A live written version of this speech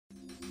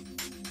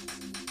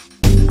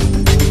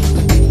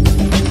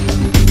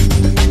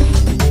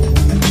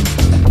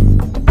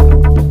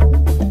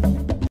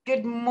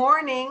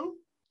morning.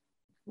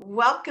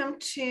 Welcome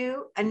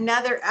to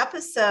another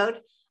episode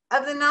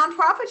of the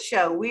Nonprofit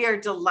Show. We are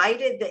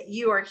delighted that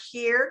you are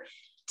here.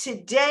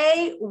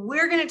 Today,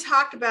 we're going to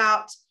talk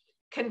about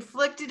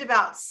conflicted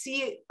about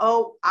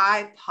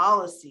COI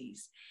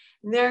policies.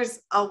 There's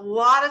a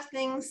lot of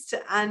things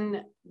to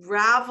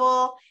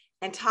unravel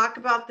and talk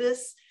about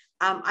this.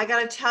 I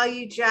got to tell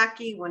you,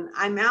 Jackie, when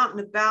I'm out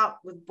and about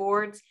with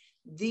boards,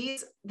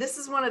 this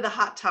is one of the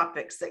hot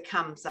topics that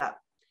comes up.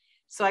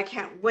 So I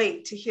can't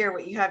wait to hear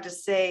what you have to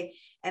say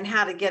and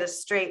how to get us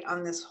straight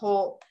on this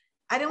whole,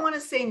 I don't want to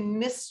say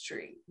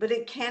mystery, but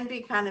it can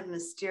be kind of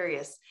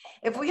mysterious.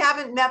 If we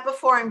haven't met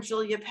before, I'm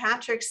Julia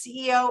Patrick,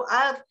 CEO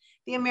of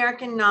the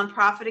American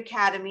Nonprofit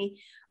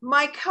Academy.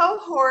 My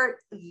cohort,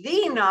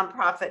 the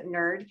Nonprofit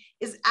Nerd,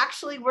 is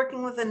actually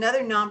working with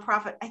another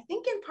nonprofit, I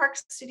think in Park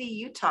City,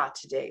 Utah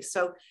today.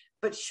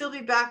 But she'll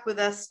be back with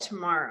us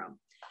tomorrow.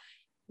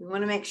 We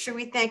want to make sure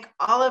we thank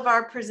all of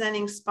our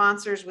presenting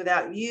sponsors.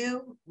 Without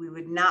you, we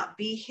would not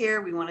be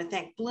here. We want to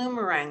thank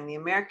Bloomerang, the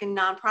American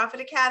Nonprofit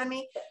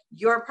Academy,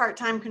 Your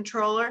Part-Time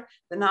Controller,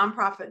 the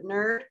Nonprofit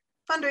Nerd,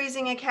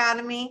 Fundraising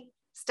Academy,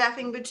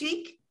 Staffing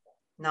Boutique,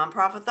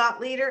 Nonprofit Thought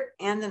Leader,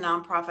 and the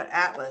Nonprofit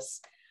Atlas.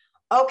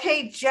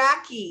 Okay,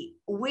 Jackie,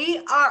 we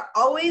are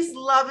always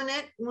loving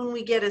it when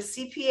we get a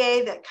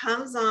CPA that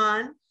comes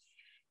on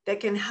that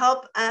can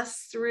help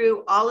us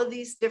through all of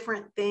these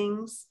different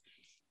things.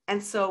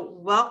 And so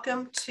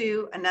welcome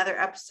to another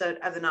episode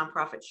of the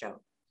Nonprofit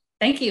Show.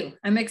 Thank you.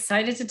 I'm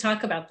excited to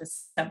talk about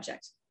this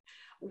subject.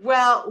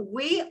 Well,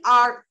 we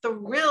are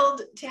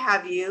thrilled to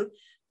have you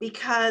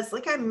because,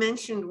 like I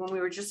mentioned when we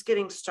were just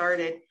getting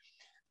started,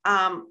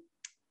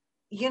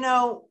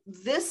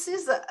 this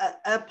is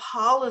a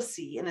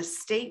policy and a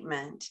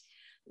statement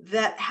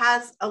that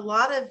has a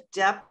lot of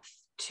depth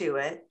to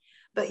it.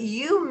 But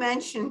you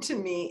mentioned to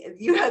me,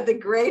 you had the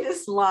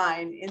greatest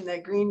line in the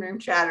green room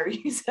chatter.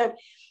 You said,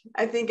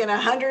 I think in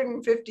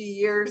 150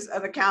 years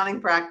of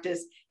accounting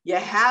practice, you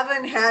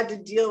haven't had to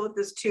deal with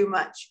this too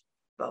much.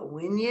 But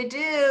when you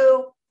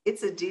do,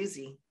 it's a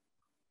doozy.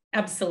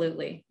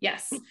 Absolutely.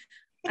 Yes.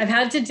 I've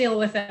had to deal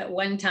with it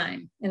one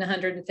time in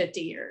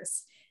 150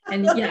 years.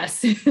 And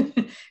yes,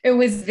 it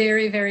was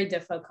very, very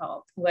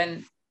difficult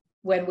when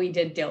we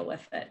did deal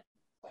with it.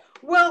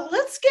 Well,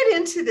 let's get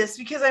into this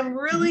because I'm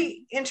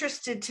really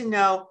interested to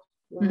know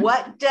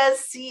what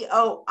does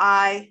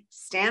COI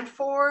stand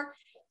for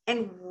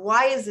and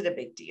why is it a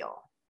big deal?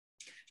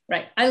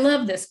 Right. I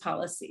love this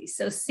policy.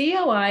 So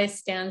COI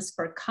stands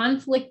for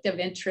Conflict of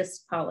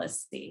Interest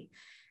Policy.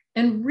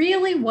 And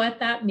really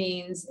what that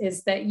means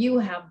is that you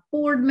have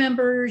board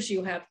members,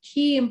 you have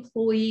key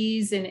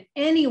employees in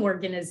any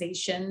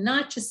organization,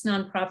 not just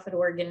nonprofit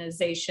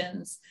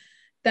organizations,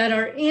 that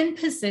are in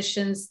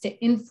positions to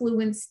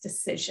influence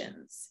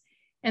decisions.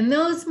 And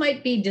those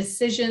might be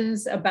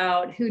decisions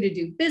about who to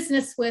do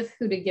business with,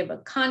 who to give a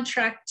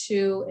contract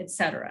to, et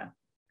cetera.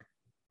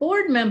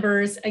 Board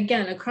members,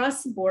 again,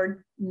 across the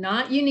board,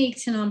 not unique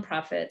to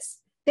nonprofits,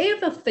 they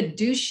have a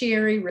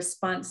fiduciary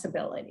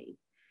responsibility.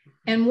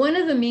 And one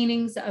of the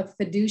meanings of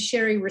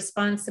fiduciary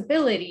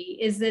responsibility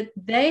is that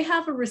they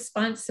have a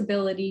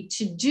responsibility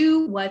to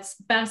do what's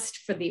best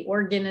for the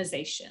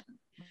organization.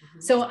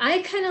 So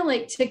I kind of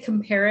like to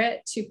compare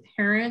it to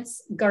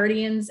parents,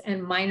 guardians,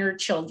 and minor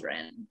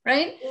children,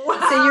 right?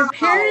 Wow. So your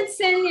parents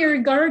and your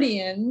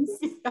guardians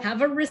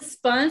have a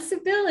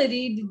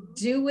responsibility to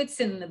do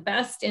what's in the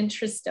best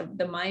interest of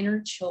the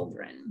minor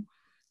children.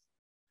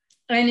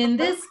 And in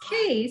this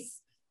case,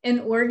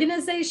 an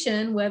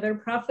organization, whether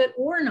profit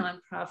or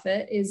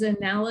nonprofit, is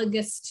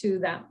analogous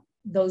to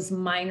those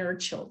minor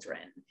children.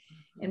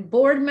 And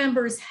board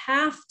members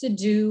have to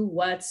do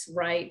what's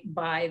right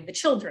by the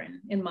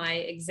children, in my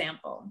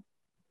example.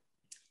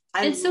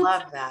 I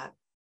love that.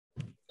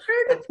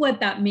 Part of what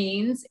that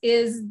means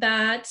is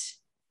that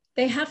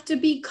they have to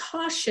be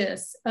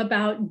cautious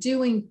about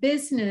doing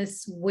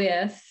business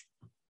with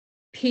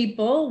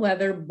people,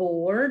 whether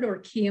board or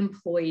key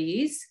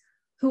employees,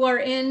 who are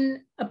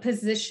in a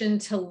position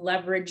to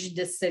leverage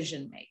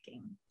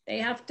decision-making. They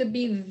have to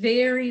be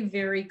very,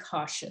 very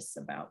cautious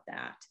about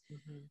that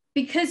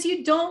because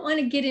you don't want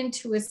to get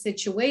into a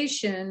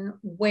situation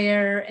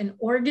where an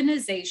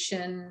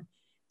organization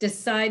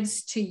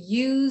decides to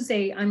use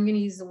I'm going to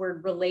use the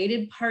word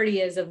related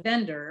party as a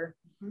vendor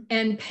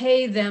and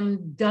pay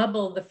them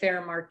double the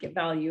fair market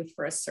value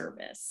for a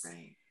service.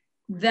 Right.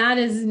 That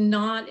is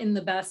not in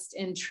the best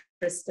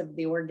interest of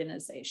the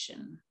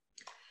organization.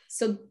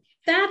 So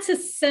that's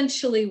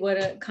essentially what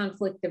a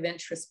conflict of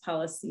interest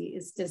policy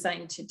is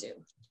designed to do.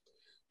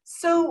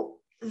 So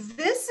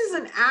this is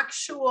an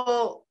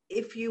actual,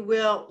 if you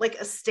will, like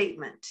a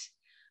statement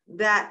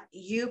that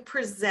you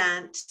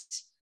present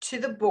to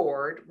the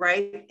board,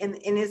 right? And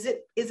is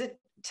it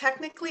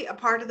technically a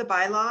part of the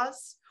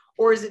bylaws,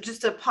 or is it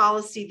just a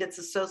policy that's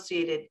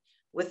associated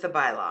with the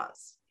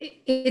bylaws?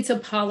 It's a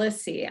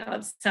policy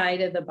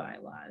outside of the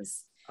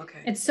bylaws.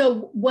 Okay. And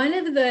so one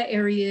of the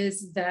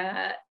areas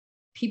that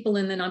people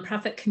in the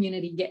nonprofit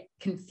community get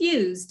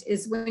confused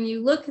is when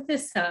you look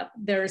this up,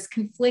 there's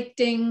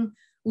conflicting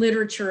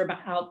literature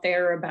out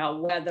there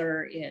about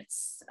whether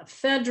it's a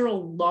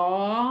federal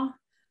law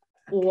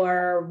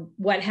or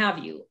what have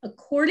you.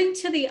 According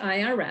to the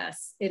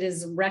IRS, it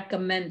is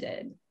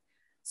recommended.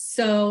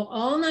 So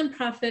all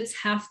nonprofits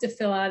have to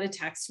fill out a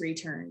tax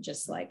return,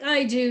 just like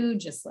I do,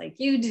 just like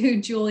you do,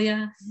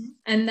 Julia.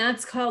 And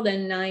that's called a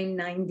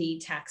 990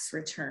 tax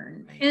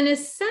return. Right. And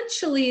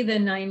essentially the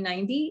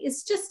 990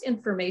 is just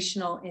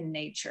informational in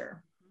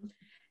nature.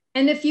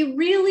 And if you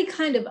really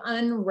kind of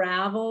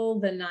unravel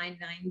the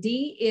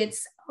 990,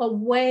 it's a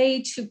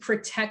way to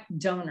protect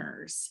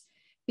donors,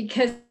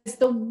 because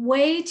the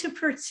way to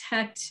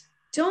protect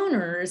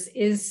donors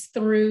is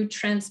through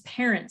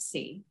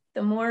transparency.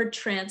 The more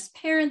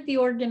transparent the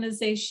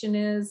organization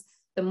is,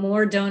 the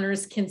more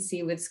donors can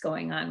see what's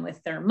going on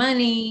with their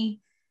money.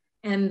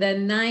 And the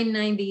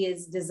 990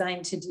 is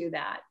designed to do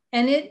that.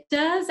 And it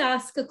does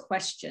ask a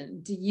question: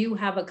 do you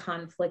have a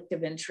conflict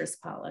of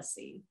interest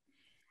policy?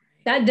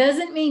 That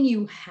doesn't mean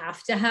you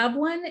have to have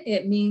one.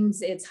 It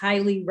means it's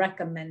highly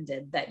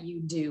recommended that you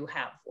do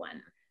have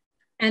one.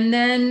 And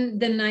then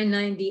the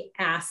 990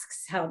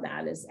 asks how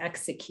that is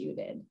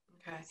executed.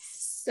 Okay.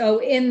 So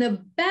in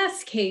the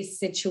best case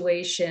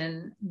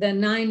situation, the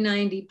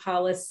 990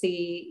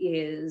 policy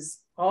is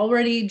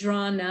already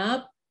drawn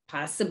up,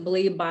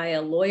 possibly by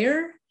a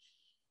lawyer.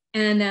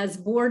 And as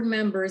board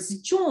members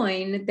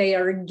join, they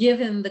are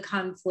given the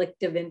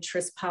conflict of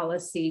interest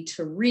policy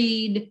to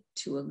read,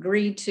 to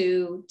agree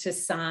to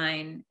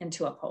sign, and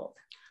to uphold.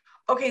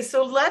 Okay,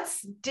 so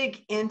let's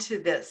dig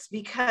into this,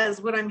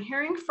 because what I'm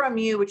hearing from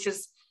you, which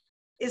is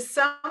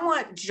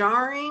somewhat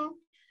jarring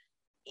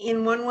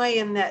in one way,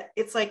 in that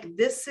it's like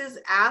this is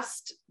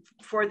asked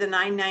for the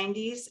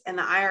 990s and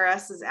the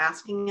IRS is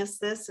asking us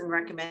this and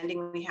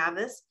recommending we have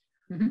this,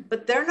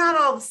 but they're not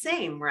all the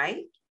same,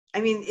 right? I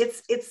mean,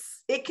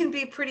 it can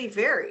be pretty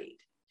varied.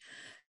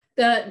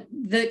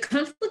 The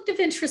conflict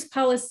of interest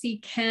policy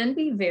can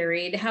be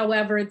varied.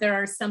 However, there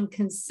are some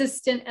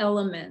consistent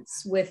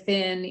elements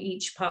within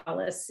each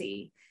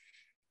policy.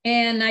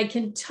 And I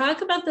can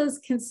talk about those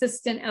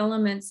consistent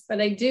elements, but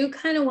I do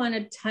kind of want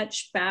to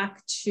touch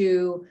back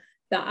to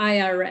the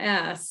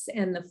IRS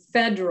and the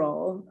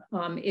federal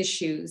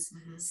issues.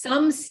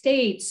 Some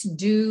states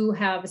do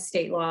have a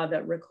state law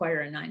that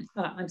require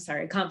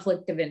a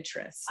conflict of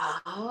interest.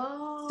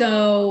 Oh.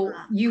 So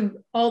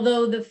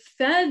although the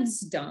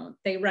feds don't,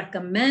 they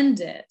recommend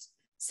it.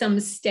 Some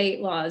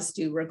state laws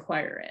do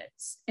require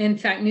it. In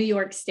fact, New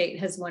York State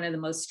has one of the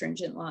most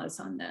stringent laws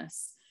on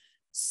this.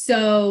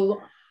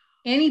 So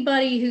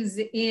anybody who's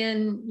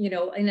in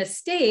a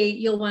state,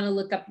 you'll want to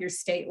look up your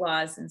state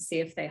laws and see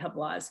if they have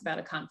laws about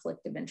a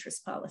conflict of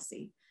interest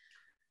policy.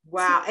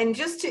 Wow. And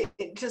just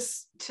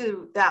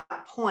to that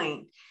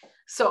point,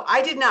 so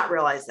I did not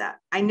realize that.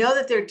 I know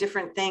that there are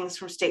different things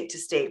from state to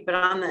state, but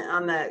on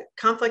the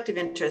conflict of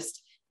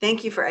interest,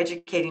 thank you for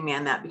educating me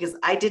on that, because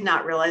I did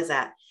not realize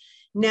that.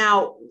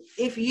 Now,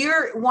 if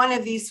you're one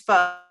of these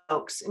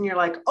folks and you're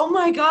like, oh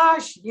my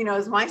gosh,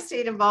 is my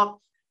state involved?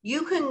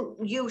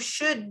 You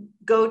should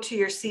go to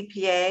your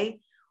CPA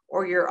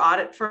or your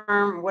audit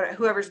firm,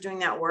 whoever's doing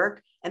that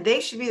work, and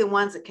they should be the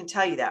ones that can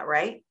tell you that,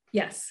 right?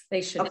 Yes,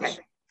 they should. Okay.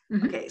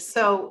 Okay.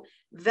 So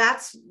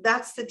that's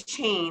the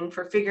chain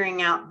for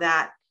figuring out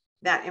that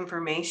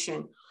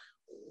information.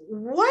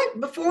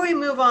 Before we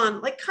move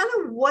on, like kind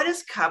of what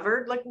is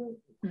covered? Like,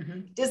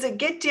 does it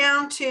get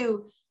down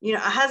to, a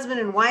husband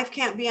and wife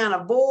can't be on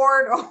a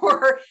board,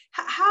 or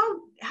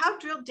how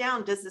drilled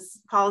down does this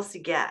policy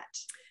get?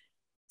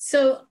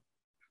 So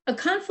a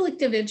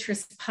conflict of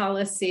interest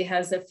policy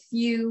has a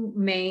few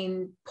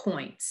main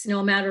points.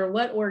 No matter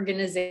what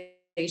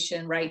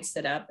organization writes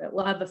it up, it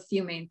will have a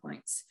few main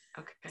points.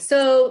 Okay.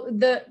 So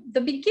the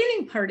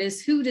beginning part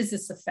is, who does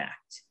this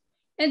affect?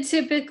 And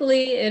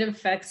typically it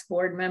affects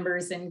board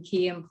members and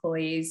key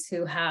employees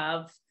who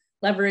have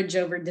leverage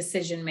over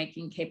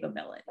decision-making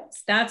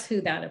capabilities. That's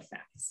who that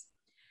affects.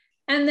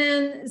 And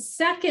then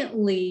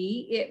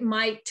secondly, it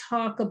might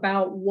talk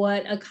about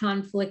what a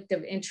conflict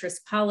of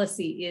interest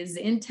policy is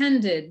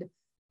intended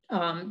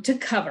to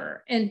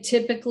cover. And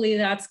typically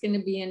that's going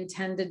to be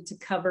intended to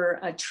cover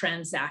a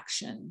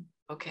transaction.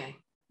 Okay.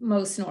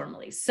 Most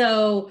normally.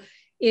 So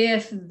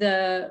if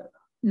the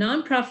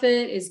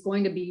nonprofit is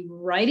going to be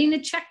writing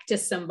a check to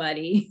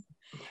somebody,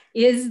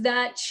 is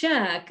that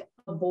check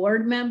a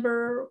board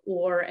member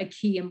or a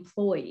key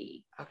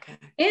employee? Okay.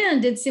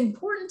 And it's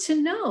important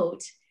to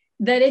note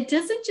that it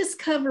doesn't just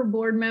cover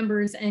board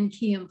members and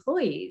key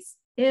employees.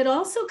 It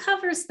also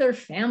covers their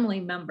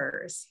family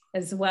members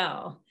as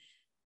well.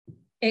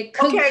 It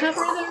could cover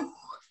their...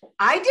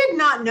 I did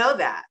not know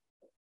that.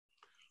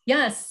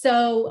 Yes.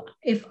 So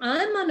if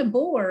I'm on a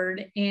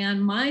board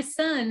and my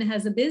son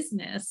has a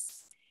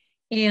business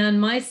and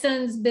my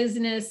son's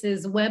business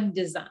is web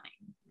design,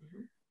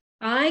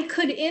 I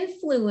could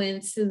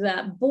influence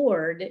that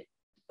board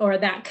or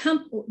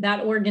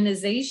that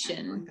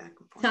organization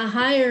to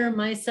hire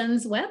my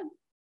son's web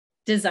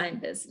design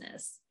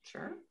business.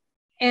 Sure.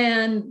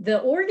 And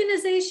the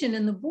organization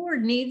and the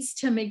board needs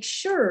to make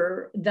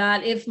sure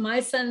that if my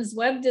son's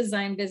web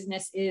design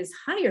business is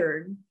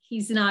hired,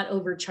 he's not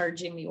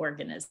overcharging the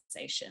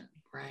organization.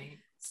 Right.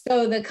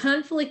 So the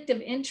conflict of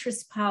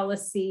interest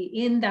policy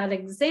in that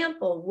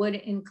example would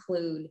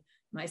include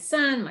my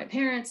son, my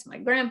parents, my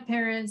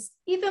grandparents,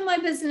 even my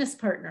business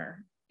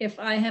partner. If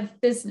I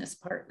have business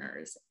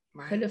partners,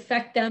 Right. could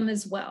affect them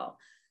as well.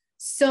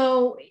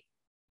 So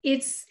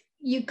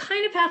you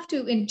kind of have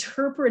to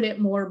interpret it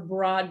more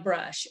broad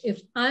brush.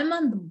 If I'm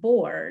on the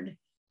board,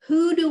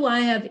 who do I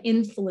have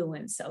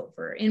influence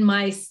over in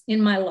my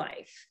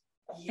life?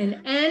 Yeah.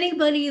 And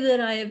anybody that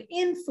I have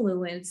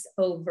influence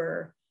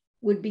over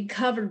would be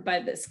covered by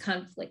this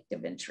conflict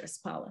of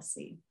interest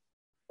policy.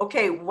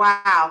 Okay,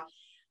 wow.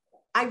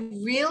 I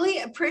really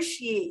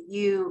appreciate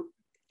you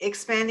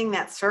expanding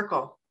that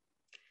circle,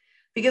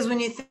 because when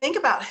you think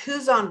about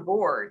who's on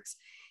boards,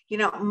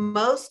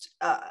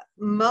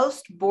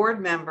 most board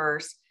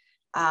members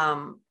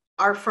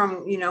are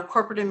from,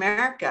 corporate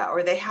America,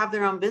 or they have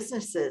their own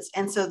businesses.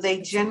 And so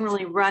they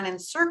generally run in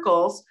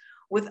circles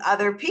with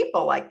other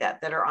people like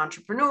that are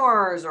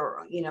entrepreneurs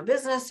or,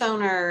 business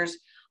owners,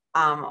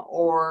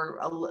 or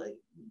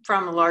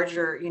from a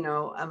larger,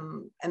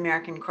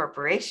 American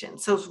corporation.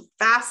 So it's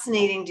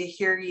fascinating to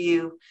hear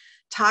you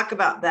talk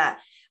about that.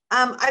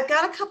 I've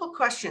got a couple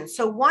questions.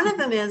 So one of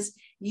them is,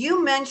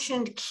 you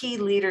mentioned key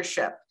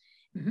leadership.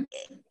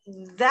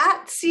 Mm-hmm.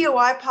 That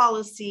COI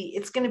policy,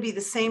 it's going to be the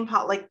same,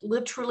 like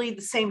literally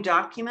the same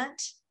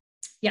document.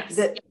 Yes.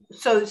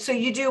 So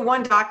you do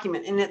one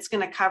document and it's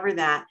going to cover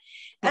that.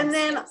 Yes. And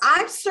then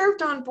I've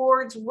served on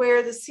boards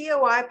where the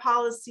COI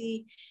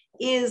policy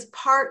is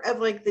part of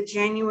like the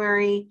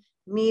January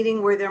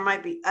meeting, where there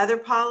might be other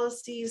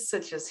policies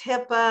such as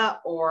HIPAA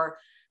or,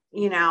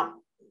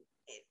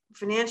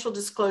 financial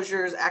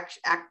disclosures,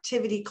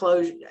 activity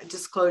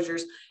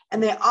disclosures,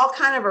 and they all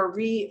kind of are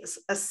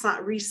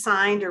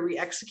re-signed or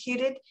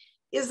re-executed.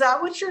 Is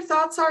that what your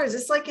thoughts are? Is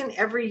this like an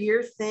every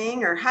year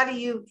thing, or how do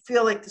you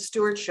feel like the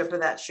stewardship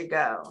of that should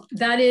go?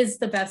 That is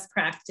the best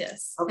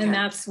practice. Okay. And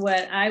that's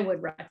what I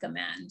would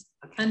recommend.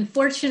 Okay.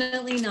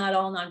 Unfortunately, not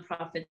all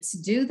nonprofits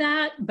do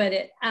that, but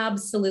it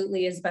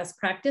absolutely is best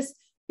practice,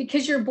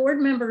 because your board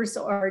members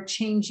are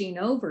changing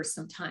over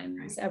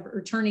sometimes,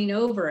 or turning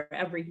over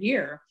every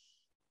year.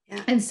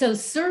 Yeah. And so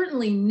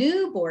certainly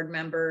new board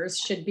members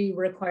should be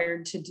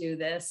required to do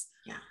this,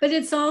 but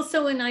it's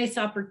also a nice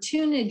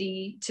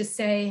opportunity to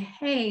say,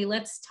 hey,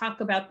 let's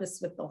talk about this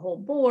with the whole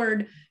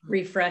board,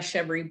 refresh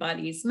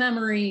everybody's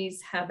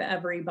memories, have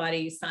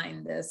everybody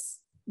sign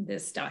this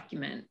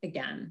document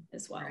again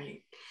as well.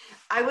 Right.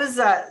 I was,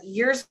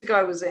 years ago,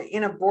 I was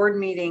in a board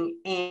meeting,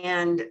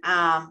 and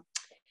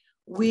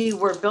we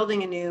were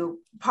building a new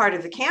part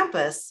of the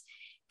campus.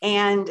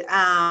 And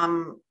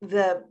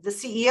the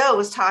CEO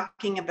was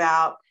talking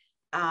about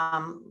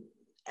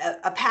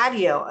a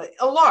patio,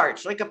 a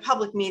large, like a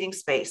public meeting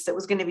space that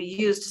was going to be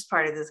used as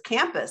part of this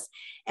campus.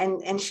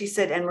 And she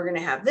said, and we're going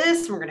to have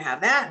this, and we're going to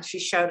have that. And she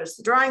showed us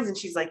the drawings, and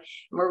she's like,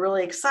 we're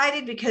really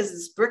excited because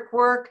this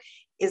brickwork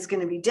is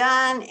going to be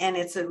done. And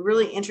it's a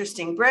really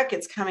interesting brick.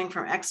 It's coming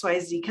from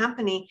XYZ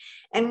company.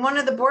 And one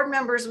of the board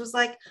members was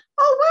like,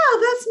 oh, wow,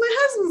 that's my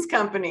husband's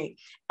company.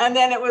 And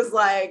then it was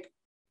like,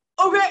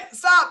 okay,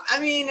 stop. I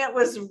mean, it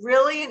was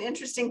really an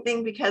interesting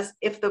thing, because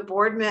if the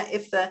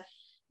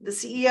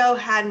CEO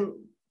hadn't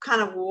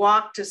kind of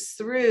walked us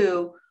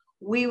through,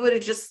 we would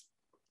have just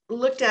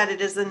looked at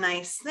it as a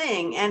nice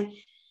thing. And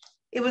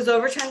it was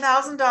over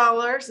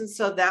 $10,000. And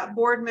so that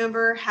board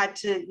member had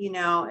to,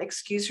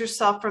 excuse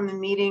herself from the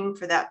meeting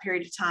for that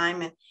period of time.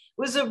 And it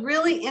was a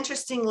really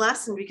interesting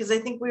lesson, because I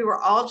think we were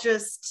all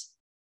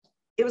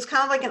it was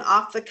kind of like an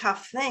off the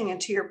cuff thing. And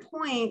to your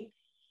point,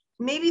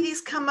 maybe these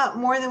come up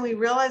more than we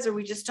realize, or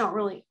we just don't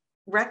really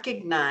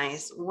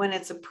recognize when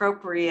it's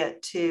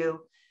appropriate to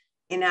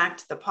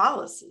enact the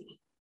policy.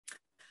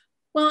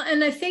 Well,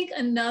 and I think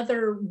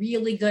another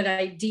really good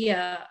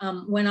idea,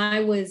 when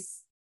I was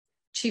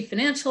chief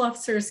financial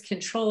officers,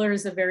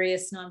 controllers of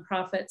various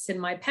nonprofits in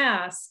my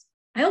past,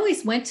 I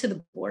always went to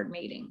the board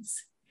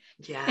meetings.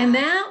 Yeah. And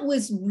that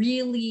was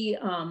really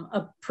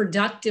a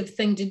productive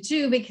thing to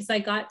do, because I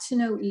got to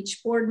know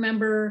each board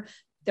member,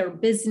 their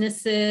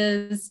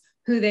businesses,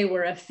 who they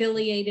were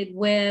affiliated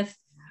with.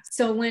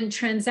 So when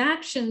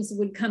transactions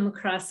would come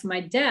across my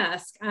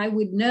desk, I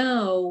would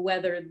know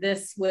whether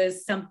this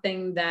was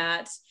something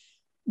that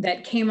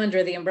came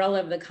under the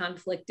umbrella of the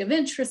conflict of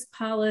interest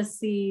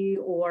policy,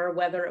 or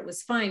whether it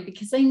was fine,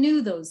 because I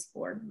knew those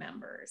board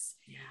members.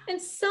 Yeah.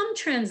 And some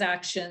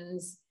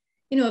transactions,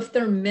 if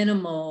they're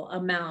minimal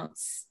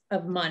amounts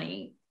of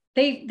money,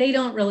 they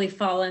don't really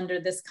fall under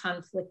this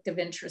conflict of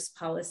interest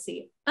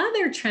policy.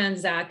 Other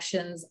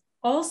transactions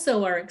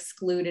also are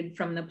excluded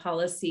from the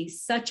policy,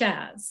 such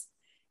as,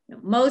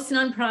 most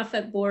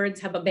nonprofit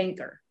boards have a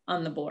banker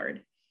on the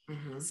board.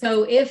 Mm-hmm.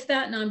 So if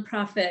that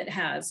nonprofit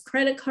has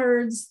credit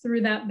cards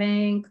through that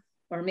bank,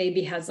 or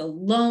maybe has a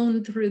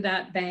loan through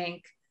that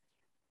bank,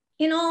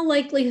 in all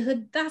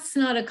likelihood, that's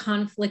not a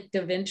conflict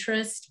of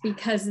interest,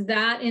 because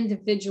that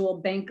individual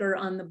banker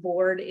on the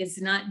board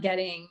is not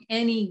getting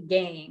any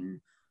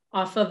gain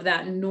off of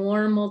that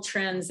normal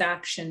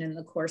transaction in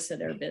the course of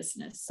their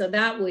business. So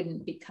that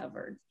wouldn't be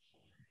covered.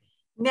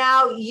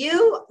 Now,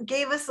 you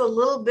gave us a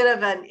little bit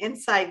of an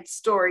inside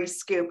story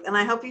scoop, and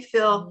I hope you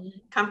feel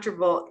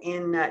comfortable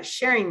in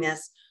sharing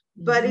this,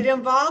 but it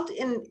involved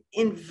an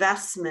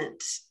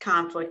investment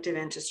conflict of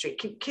interest.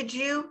 Could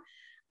you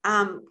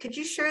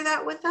share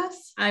that with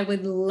us? I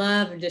would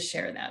love to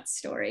share that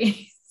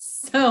story.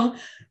 So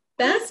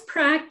best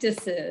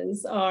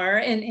practices are,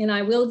 and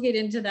I will get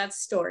into that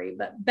story,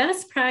 but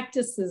best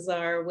practices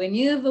are when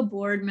you have a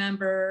board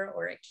member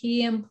or a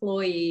key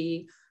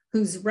employee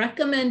who's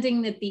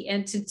recommending that the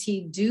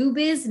entity do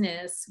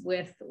business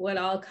with what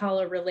I'll call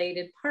a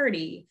related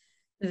party,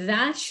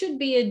 that should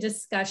be a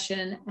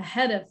discussion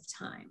ahead of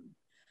time.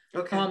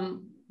 Okay.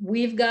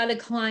 We've got a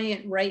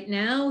client right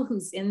now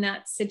who's in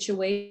that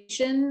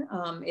situation.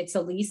 It's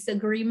a lease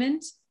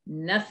agreement.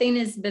 Nothing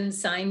has been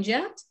signed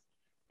yet.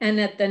 And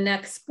at the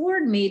next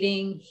board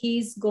meeting,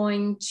 he's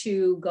going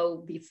to go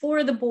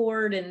before the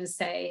board and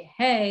say,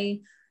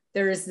 hey,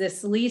 there's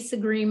this lease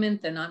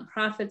agreement. The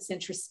nonprofit's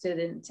interested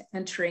in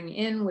entering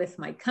in with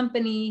my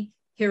company.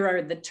 Here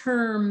are the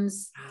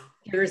terms.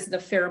 Here's the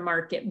fair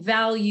market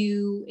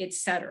value, et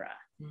cetera.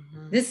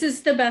 This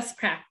is the best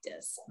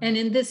practice. And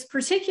in this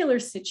particular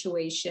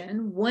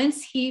situation,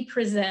 once he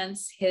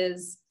presents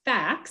his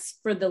facts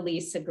for the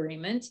lease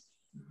agreement,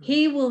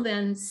 he will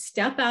then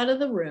step out of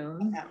the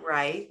room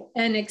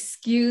and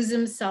excuse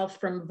himself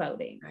from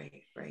voting.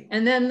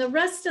 And then the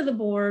rest of the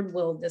board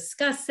will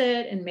discuss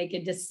it and make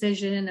a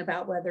decision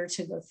about whether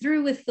to go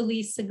through with the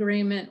lease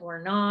agreement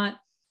or not.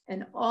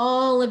 And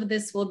all of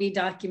this will be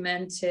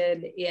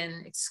documented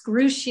in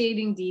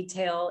excruciating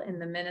detail in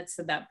the minutes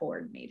of that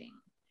board meeting.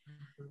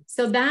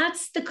 So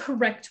that's the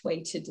correct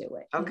way to do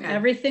it. Okay.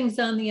 Everything's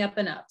on the up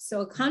and up.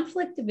 So a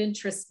conflict of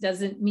interest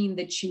doesn't mean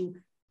that you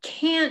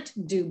can't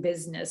do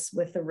business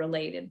with a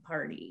related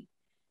party.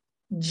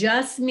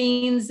 Just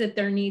means that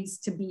there needs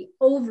to be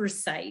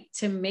oversight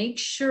to make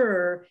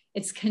sure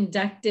it's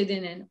conducted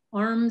in an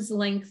arm's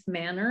length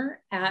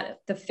manner at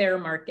the fair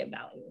market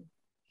value.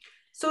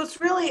 So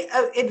it's really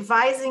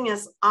advising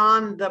us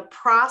on the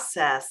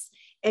process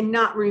and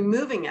not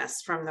removing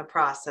us from the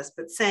process,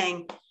 but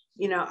saying,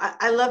 you know,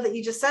 I love that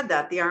you just said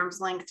that, the arm's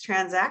length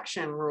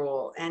transaction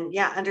rule, and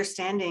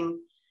understanding.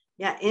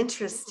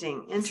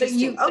 Interesting. So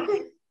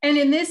okay. And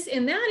in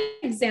that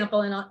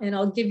example, and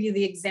I'll give you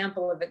the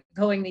example of it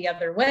going the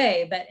other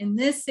way, but in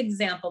this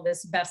example,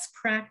 this best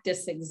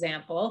practice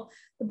example,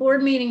 the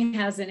board meeting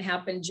hasn't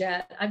happened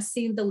yet. I've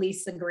seen the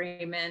lease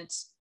agreement.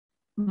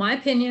 My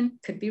opinion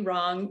could be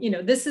wrong. You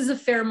know, this is a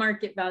fair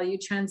market value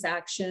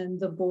transaction.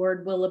 The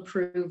board will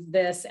approve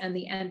this and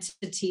the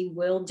entity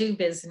will do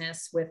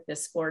business with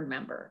this board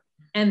member.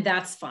 And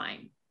that's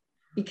fine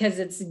because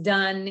it's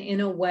done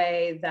in a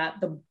way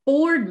that the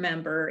board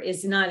member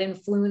is not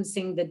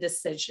influencing the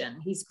decision.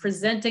 He's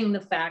presenting the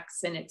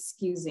facts and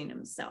excusing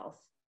himself.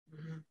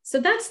 So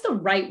that's the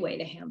right way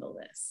to handle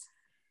this.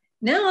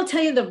 Now I'll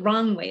tell you the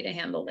wrong way to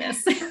handle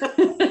this.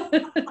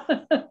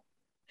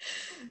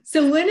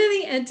 So one of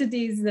the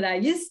entities that I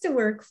used to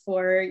work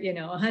for,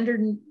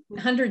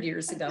 100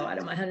 years ago out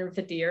of my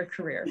 150-year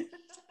career,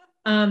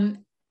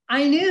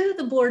 I knew who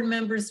the board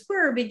members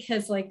were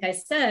because, like I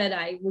said,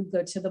 I would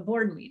go to the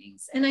board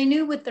meetings and I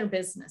knew what their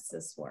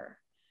businesses were.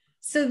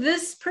 So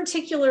this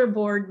particular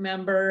board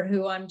member,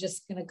 who I'm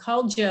just going to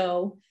call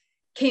Joe,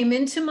 came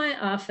into my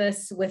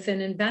office with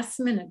an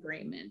investment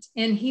agreement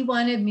and he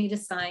wanted me to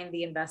sign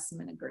the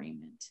investment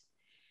agreement.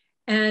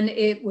 And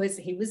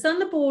he was on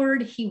the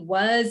board. He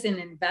was an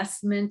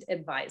investment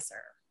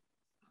advisor.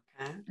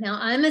 Okay. Now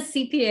I'm a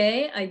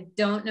CPA. I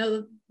don't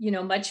know,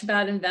 much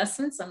about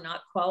investments. I'm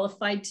not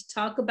qualified to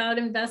talk about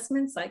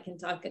investments. I can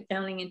talk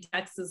accounting and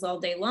taxes all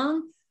day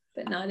long,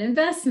 but not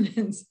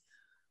investments.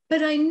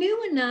 But I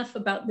knew enough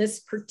about this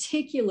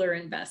particular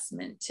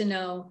investment to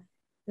know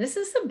this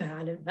is a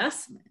bad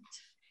investment.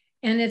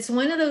 And it's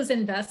one of those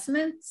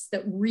investments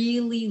that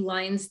really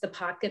lines the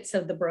pockets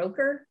of the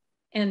broker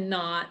and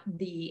not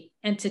the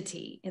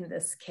entity in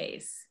this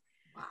case.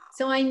 Wow.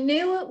 So I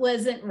knew it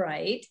wasn't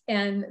right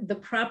and the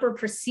proper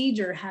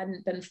procedure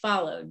hadn't been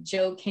followed.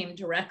 Joe came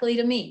directly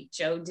to me.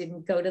 Joe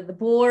didn't go to the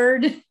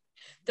board.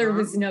 There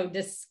was no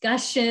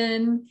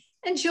discussion.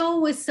 And Joe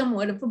was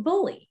somewhat of a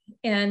bully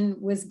and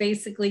was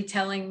basically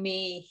telling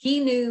me he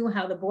knew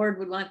how the board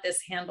would want this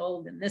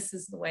handled and this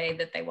is the way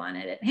that they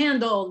wanted it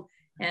handled.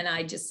 And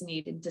I just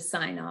needed to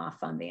sign off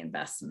on the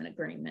investment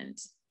agreement.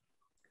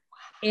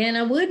 And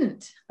I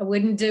wouldn't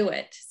do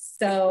it.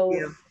 So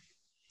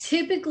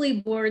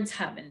typically boards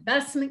have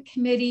investment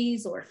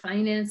committees or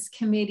finance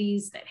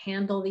committees that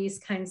handle these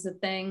kinds of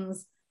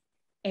things.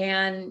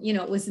 And,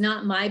 it was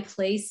not my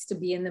place to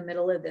be in the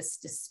middle of this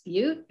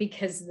dispute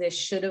because this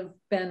should have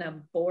been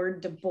a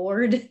board to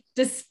board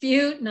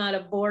dispute, not a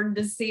board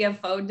to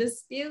CFO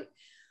dispute.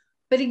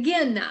 But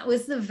again, that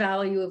was the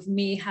value of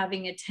me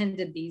having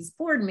attended these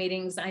board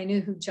meetings. I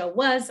knew who Joe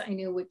was. I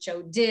knew what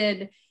Joe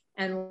did.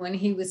 And when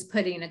he was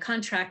putting a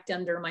contract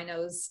under my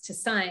nose to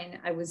sign,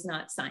 I was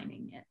not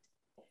signing it.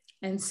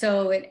 And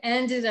so it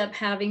ended up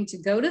having to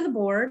go to the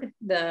board.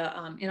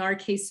 In our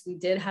case, we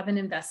did have an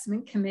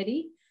investment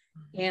committee.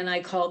 And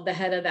I called the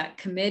head of that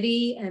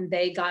committee and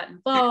they got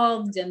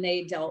involved and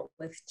they dealt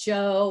with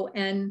Joe.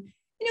 And,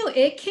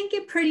 it can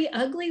get pretty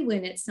ugly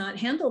when it's not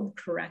handled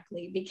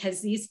correctly,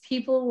 because these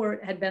people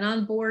had been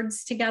on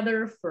boards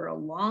together for a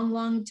long,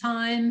 long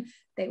time.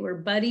 They were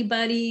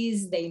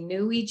buddies. They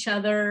knew each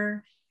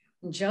other.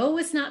 Joe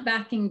was not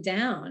backing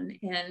down.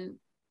 And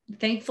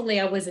thankfully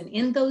I wasn't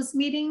in those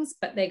meetings,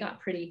 but they got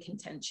pretty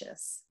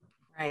contentious.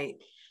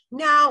 Right.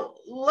 Now,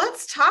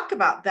 let's talk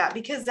about that,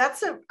 because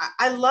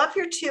I love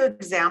your two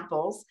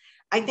examples.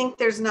 I think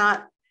there's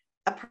not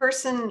a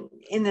person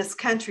in this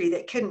country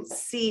that couldn't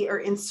see or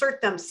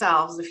insert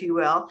themselves, if you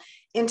will,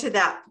 into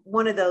that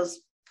one of those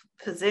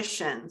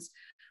positions.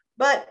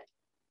 But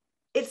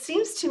it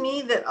seems to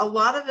me that a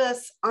lot of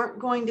us aren't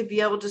going to be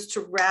able just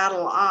to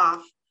rattle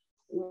off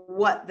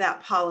what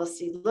that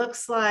policy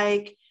looks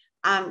like.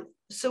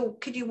 So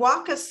could you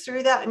walk us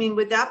through that? I mean,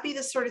 would that be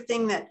the sort of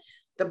thing that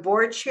the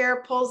board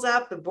chair pulls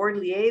up, the board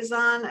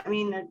liaison? I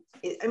mean,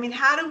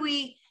 how do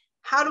we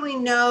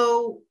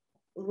know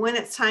when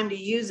it's time to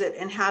use it,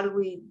 and how do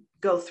we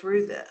go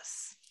through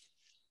this?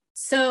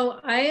 So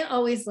I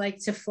always like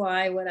to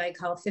fly what I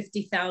call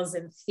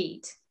 50,000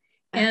 feet.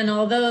 And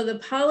although the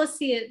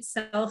policy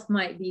itself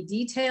might be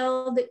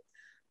detailed,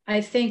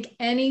 I think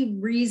any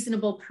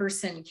reasonable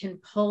person can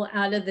pull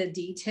out of the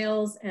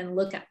details and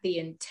look at the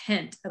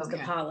intent of the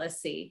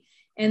policy.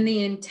 And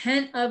the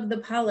intent of the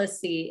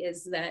policy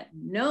is that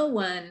no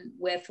one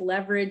with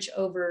leverage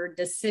over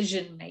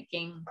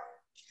decision-making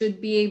should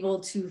be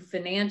able to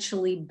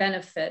financially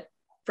benefit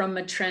from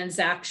a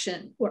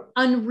transaction, or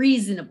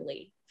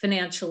unreasonably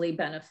financially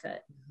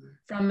benefit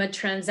from a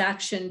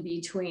transaction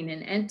between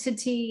an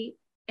entity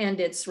and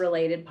its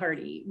related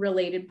party.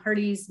 Related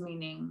parties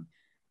meaning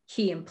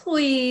key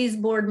employees,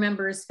 board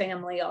members,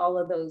 family, all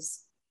of those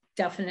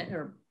definite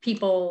or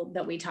people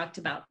that we talked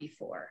about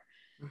before.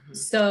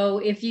 So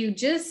if you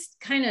just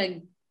kind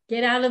of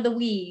get out of the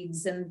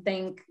weeds and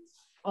think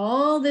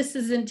all this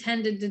is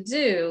intended to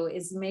do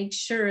is make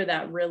sure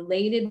that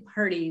related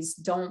parties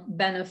don't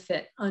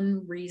benefit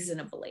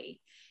unreasonably,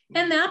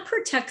 and that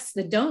protects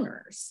the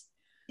donors.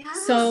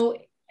 Yes. So,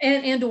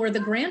 and or the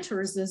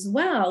grantors as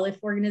well,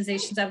 if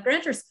organizations have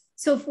grantors.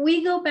 So if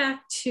we go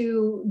back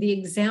to the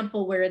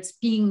example where it's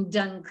being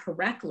done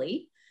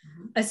correctly,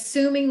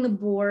 assuming the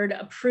board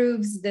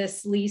approves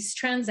this lease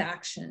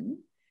transaction,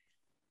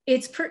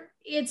 it's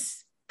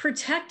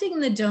protecting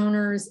the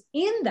donors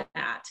in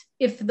that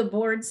if the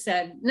board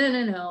said,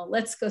 no,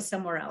 let's go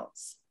somewhere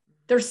else,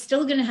 they're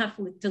still going to have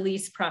to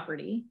lease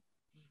property,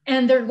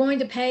 and they're going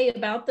to pay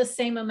about the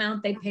same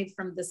amount they paid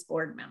from this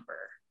board member.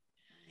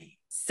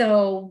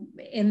 So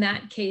in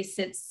that case,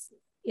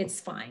 it's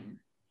fine.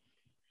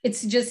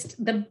 It's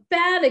just the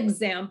bad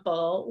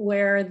example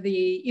where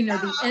the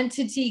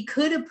entity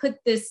could have put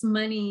this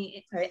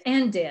money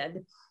and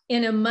did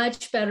in a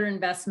much better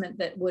investment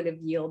that would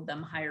have yielded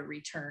them higher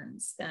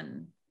returns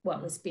than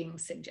what was being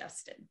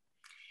suggested.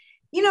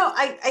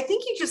 I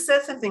think you just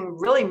said something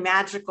really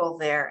magical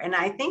there. And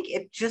I think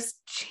it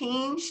just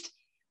changed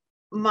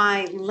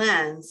my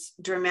lens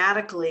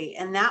dramatically.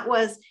 And that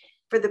was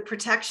for the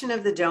protection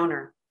of the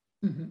donor.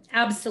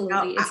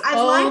 Absolutely. It's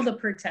all the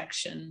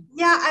protection.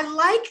 Yeah. I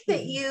like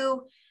that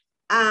you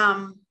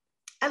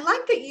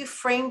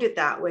framed it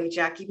that way,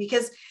 Jackie,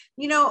 because,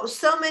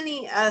 so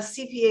many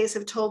CPAs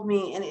have told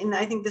me, and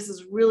I think this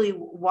is really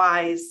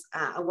wise,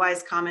 a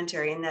wise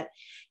commentary, in that,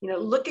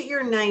 look at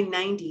your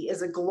 990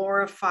 as a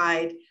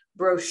glorified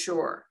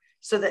brochure,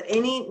 so that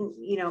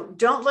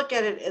don't look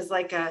at it as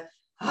like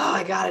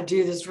I got to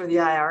do this for the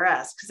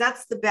IRS, because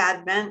that's a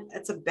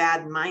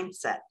bad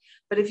mindset.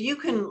 But if you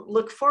can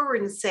look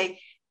forward and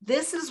say,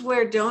 this is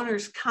where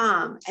donors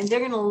come and they're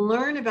going to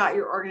learn about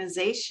your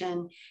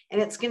organization,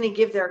 and it's going to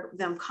give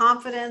them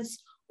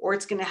confidence, or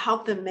it's going to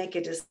help them make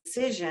a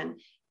decision.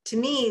 To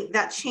me,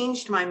 that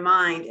changed my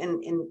mind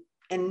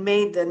and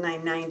made the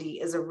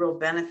 990 as a real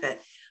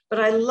benefit. But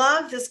I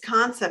love this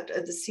concept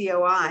of the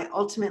COI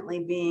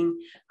ultimately being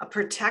a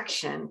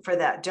protection for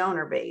that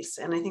donor base.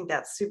 And I think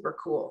that's super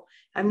cool.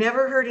 I've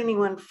never heard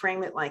anyone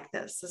frame it like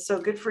this. So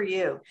good for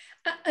you.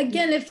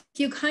 Again, if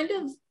you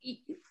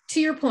to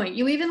your point,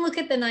 you even look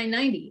at the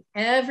 990,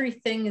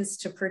 everything is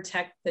to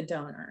protect the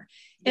donor.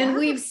 And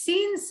we've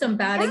seen some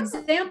bad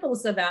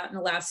examples of that in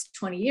the last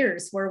 20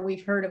 years, where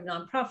we've heard of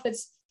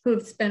nonprofits who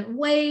have spent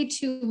way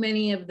too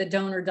many of the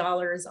donor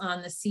dollars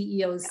on the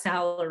CEO's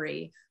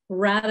salary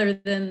rather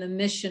than the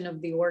mission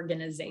of the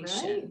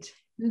organization. Right.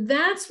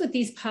 That's what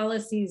these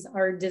policies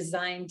are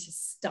designed to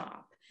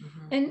stop.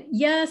 And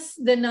yes,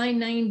 the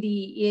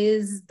 990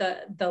 is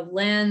the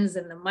lens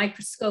and the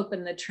microscope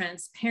and the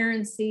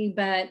transparency,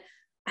 but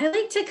I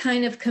like to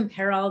kind of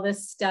compare all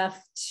this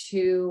stuff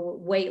to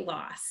weight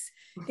loss.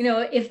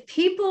 If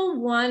people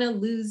want to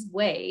lose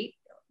weight,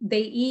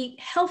 they eat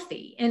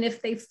healthy. And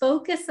if they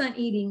focus on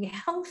eating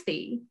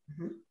healthy,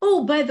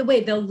 oh, by the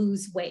way, they'll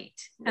lose weight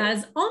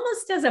as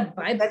almost as a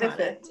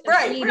byproduct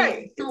of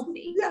eating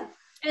healthy. Yeah.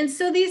 And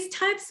so these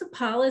types of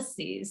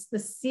policies,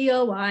 the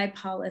COI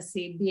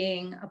policy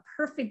being a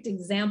perfect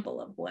example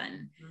of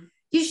one,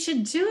 You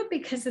should do it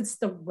because it's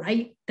the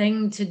right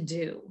thing to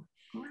do.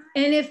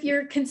 And if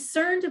you're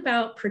concerned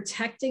about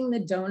protecting the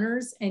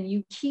donors and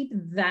you keep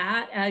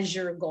that as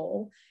your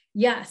goal,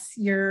 yes,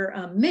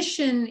 your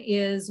mission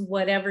is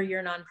whatever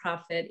your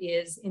nonprofit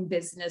is in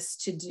business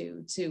to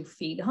do, to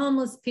feed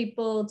homeless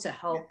people, to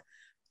help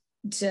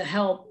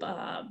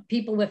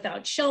people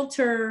without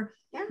shelter,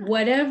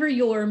 whatever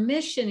your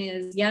mission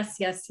is. Yes,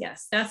 yes,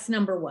 yes, that's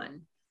number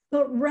one.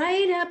 But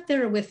right up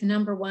there with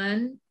number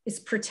one is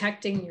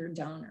protecting your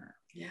donor.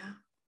 Yeah.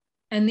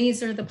 And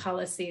these are the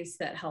policies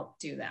that help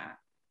do that.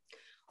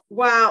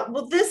 Wow.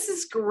 Well, this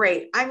is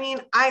great. I mean,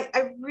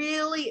 I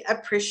really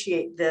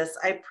appreciate this.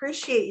 I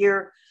appreciate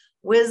your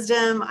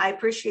wisdom. I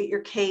appreciate your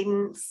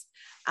cadence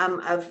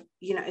of,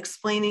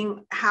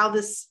 explaining how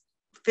this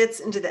fits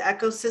into the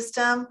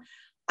ecosystem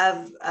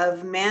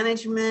of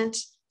management,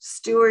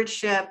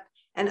 stewardship,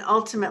 and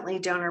ultimately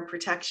donor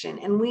protection.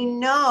 And we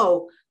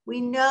know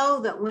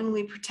that when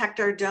we protect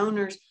our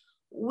donors,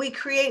 we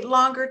create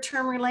longer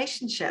term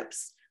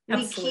relationships.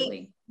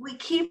 Absolutely. We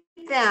keep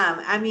them.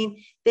 I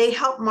mean, they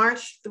help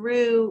march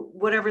through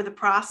whatever the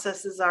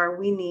processes are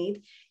we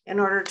need in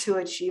order to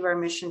achieve our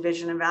mission,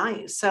 vision, and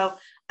values. So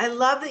I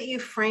love that you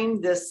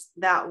framed this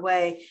that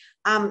way.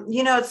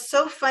 It's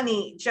so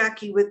funny,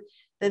 Jackie, with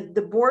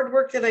the board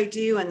work that I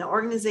do and the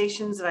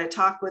organizations that I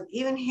talk with,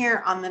 even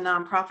here on the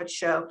Nonprofit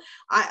Show,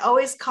 I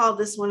always call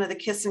this one of the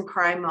kiss and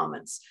cry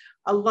moments.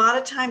 A lot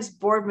of times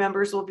board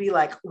members will be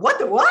like, what?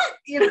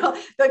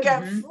 They'll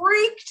get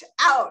freaked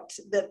out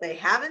that they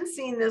haven't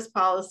seen this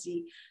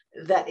policy,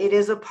 that it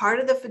is a part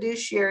of the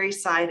fiduciary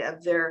side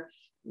of their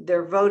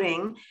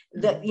voting,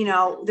 that,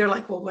 they're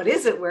like, well, what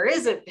is it? Where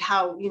is it?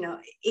 How,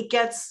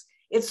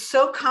 it's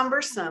so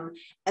cumbersome,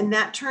 and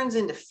that turns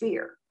into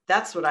fear.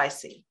 That's what I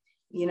see.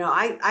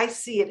 I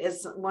see it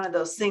as one of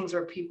those things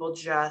where people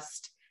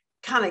just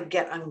kind of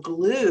get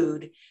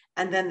unglued,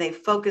 and then they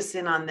focus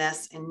in on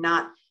this and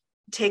not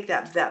take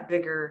that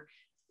bigger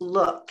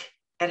look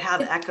at how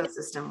the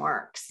ecosystem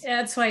works.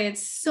 That's why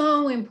it's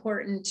so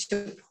important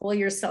to pull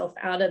yourself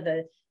out of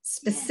the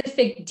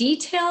specific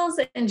details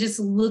and just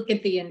look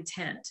at the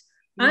intent.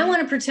 I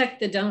want to protect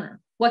the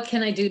donor. What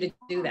can I do to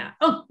do that?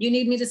 Oh, you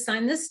need me to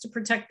sign this to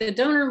protect the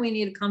donor. We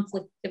need a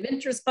conflict of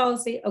interest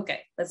policy.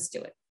 Okay, let's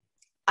do it.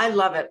 I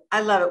love it.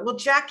 I love it. Well,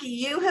 Jackie,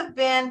 you have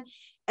been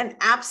an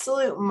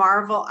absolute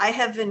marvel. I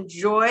have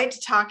enjoyed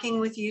talking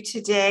with you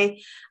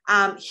today.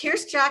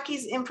 Here's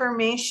Jackie's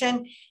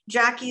information.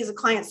 Jackie is a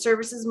client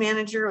services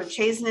manager with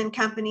Chazen &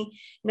 Company.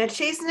 Now,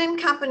 Chazen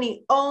 &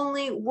 Company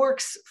only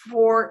works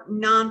for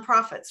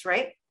nonprofits,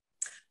 right?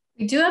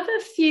 We do have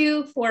a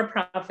few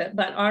for-profit,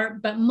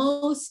 but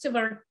most of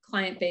our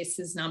client base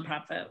is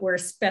nonprofit. We're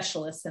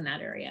specialists in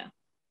that area.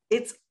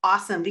 It's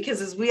awesome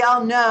because, as we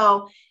all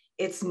know,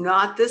 it's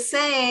not the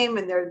same,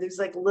 and there's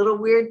like little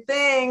weird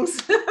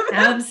things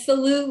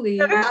absolutely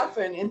that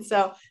happen. And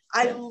so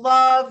I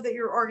love that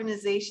your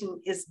organization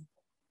is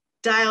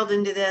dialed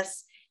into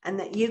this, and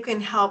that you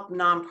can help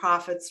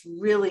nonprofits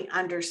really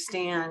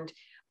understand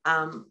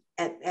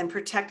and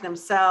protect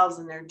themselves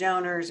and their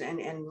donors,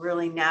 and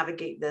really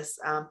navigate this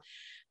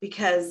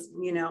because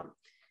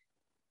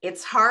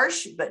it's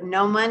harsh, but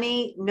no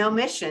money, no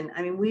mission.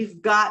 I mean,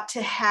 we've got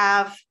to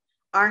have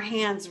our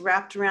hands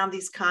wrapped around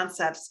these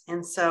concepts.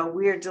 And so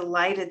we are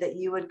delighted that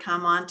you would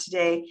come on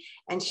today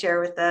and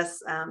share with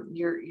us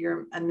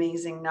your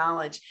amazing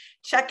knowledge.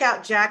 Check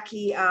out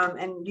Jackie,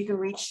 and you can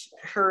reach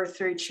her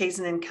through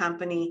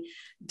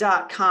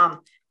chazenandcompany.com.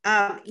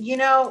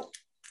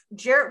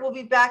 Jarrett will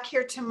be back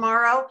here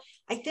tomorrow.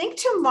 I think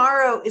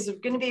tomorrow is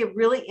going to be a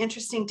really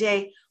interesting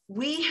day.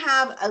 We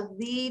have a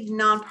lead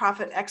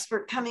nonprofit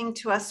expert coming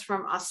to us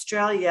from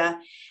Australia,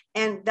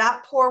 and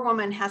that poor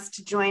woman has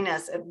to join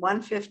us at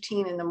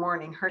 1:15 in the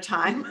morning, her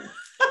time,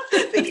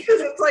 because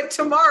it's like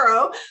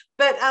tomorrow.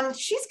 But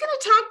she's going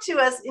to talk to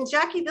us, and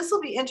Jackie, this will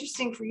be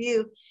interesting for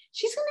you.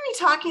 She's going to be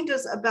talking to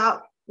us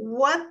about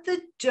what the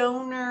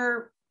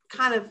donor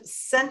kind of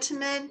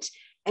sentiment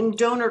and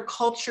donor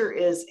culture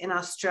is in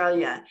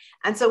Australia.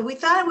 And so we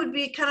thought it would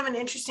be kind of an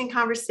interesting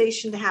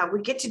conversation to have.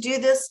 We get to do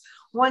this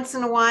once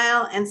in a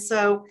while. And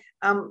so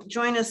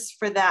join us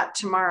for that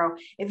tomorrow.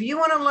 If you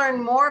want to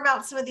learn more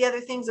about some of the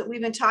other things that we've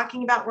been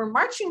talking about, we're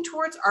marching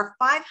towards our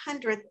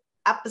 500th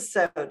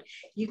episode.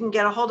 You can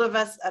get a hold of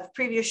us of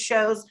previous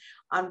shows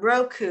on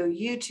Roku,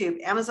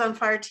 YouTube, Amazon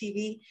Fire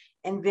TV,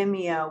 and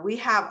Vimeo. We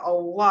have a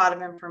lot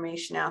of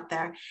information out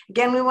there.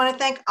 Again, we want to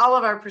thank all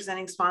of our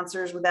presenting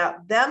sponsors.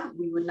 Without them,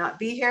 we would not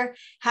be here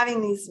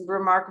having these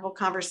remarkable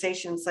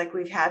conversations like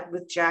we've had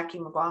with Jackie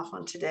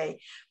McLaughlin today.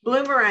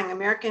 Bloomerang,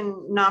 American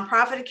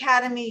Nonprofit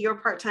Academy, Your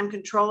Part-Time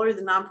Controller,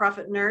 The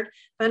Nonprofit Nerd,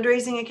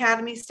 Fundraising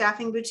Academy,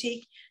 Staffing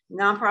Boutique,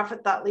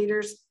 Nonprofit Thought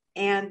Leaders,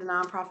 and the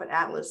Nonprofit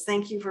Atlas.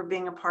 Thank you for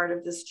being a part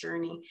of this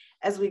journey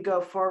as we go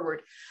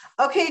forward.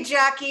 Okay,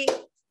 Jackie,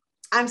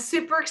 I'm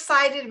super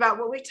excited about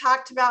what we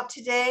talked about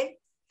today.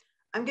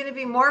 I'm going to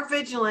be more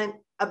vigilant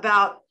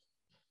about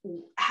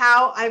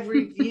how I've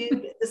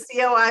reviewed the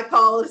COI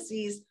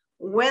policies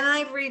when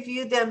I've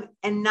reviewed them,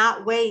 and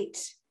not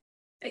wait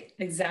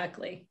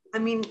Exactly. I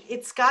mean,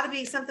 it's got to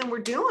be something we're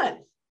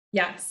doing.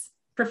 Yes,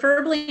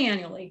 preferably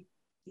annually.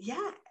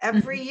 Yeah,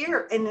 every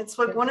year. And it's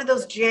like one of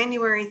those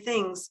January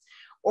things,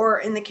 or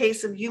in the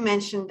case of, you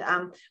mentioned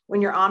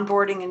when you're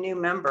onboarding a new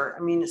member.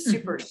 I mean, it's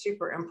super,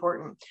 super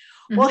important.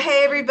 Well,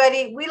 hey,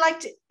 everybody, we like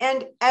to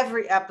end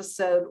every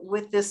episode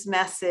with this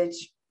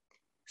message.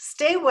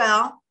 Stay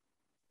well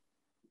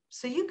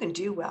so you can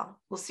do well.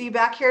 We'll see you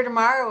back here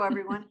tomorrow,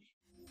 everyone.